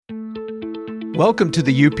Welcome to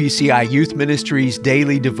the UPCI Youth Ministries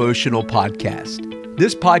Daily Devotional Podcast.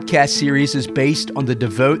 This podcast series is based on the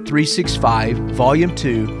Devote 365 Volume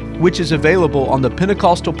 2, which is available on the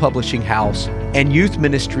Pentecostal Publishing House and Youth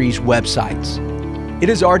Ministries websites. It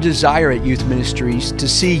is our desire at Youth Ministries to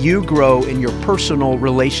see you grow in your personal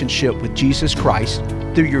relationship with Jesus Christ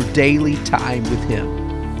through your daily time with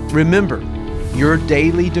Him. Remember, your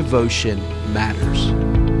daily devotion matters.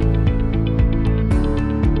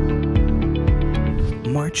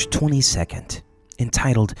 March 22nd,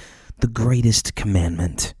 entitled The Greatest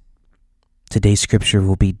Commandment. Today's scripture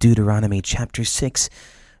will be Deuteronomy chapter 6,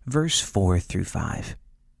 verse 4 through 5.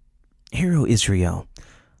 Hear, O Israel,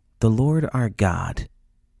 the Lord our God,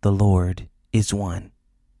 the Lord is one.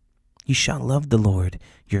 You shall love the Lord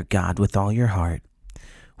your God with all your heart,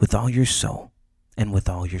 with all your soul, and with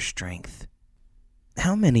all your strength.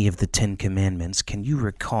 How many of the 10 Commandments can you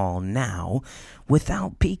recall now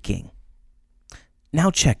without peeking? Now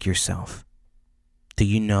check yourself. Do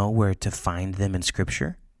you know where to find them in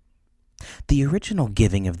Scripture? The original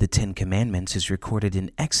giving of the 10 Commandments is recorded in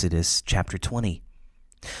Exodus chapter 20.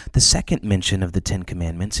 The second mention of the 10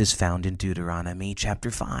 Commandments is found in Deuteronomy chapter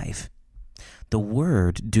 5. The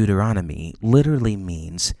word Deuteronomy literally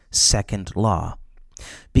means second law,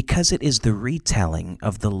 because it is the retelling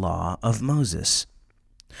of the law of Moses.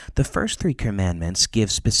 The first 3 commandments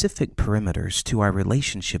give specific perimeters to our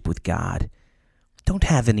relationship with God. Don't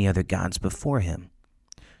have any other gods before Him.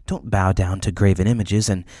 Don't bow down to graven images,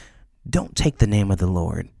 and don't take the name of the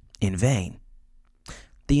Lord in vain.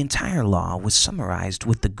 The entire law was summarized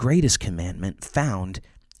with the greatest commandment found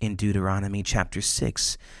in Deuteronomy chapter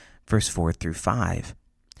 6, verse 4 through 5.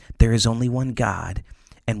 There is only one God,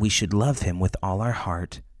 and we should love Him with all our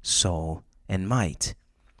heart, soul, and might.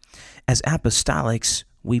 As apostolics,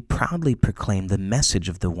 we proudly proclaim the message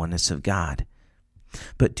of the oneness of God.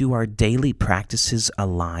 But do our daily practices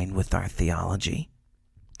align with our theology?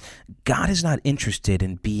 God is not interested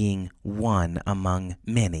in being one among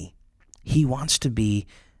many. He wants to be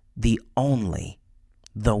the only,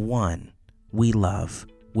 the one we love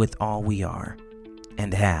with all we are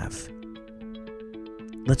and have.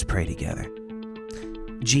 Let's pray together.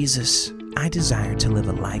 Jesus, I desire to live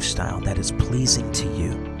a lifestyle that is pleasing to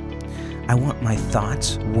you. I want my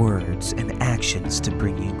thoughts, words, and actions to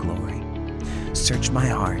bring you glory. Search my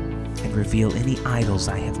heart and reveal any idols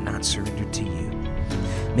I have not surrendered to you.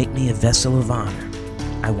 Make me a vessel of honor.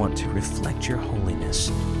 I want to reflect your holiness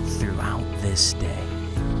throughout this day.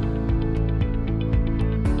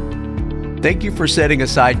 Thank you for setting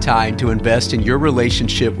aside time to invest in your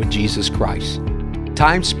relationship with Jesus Christ.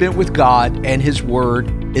 Time spent with God and His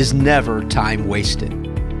Word is never time wasted.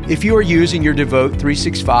 If you are using your Devote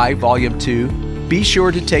 365 Volume 2, be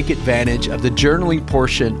sure to take advantage of the journaling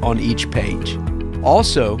portion on each page.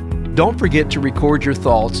 Also, don't forget to record your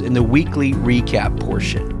thoughts in the weekly recap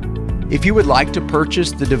portion. If you would like to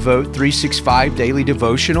purchase the Devote 365 Daily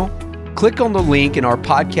Devotional, click on the link in our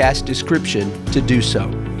podcast description to do so.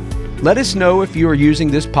 Let us know if you are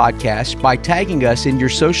using this podcast by tagging us in your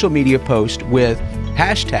social media post with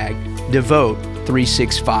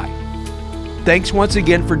 #Devote365. Thanks once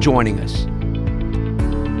again for joining us.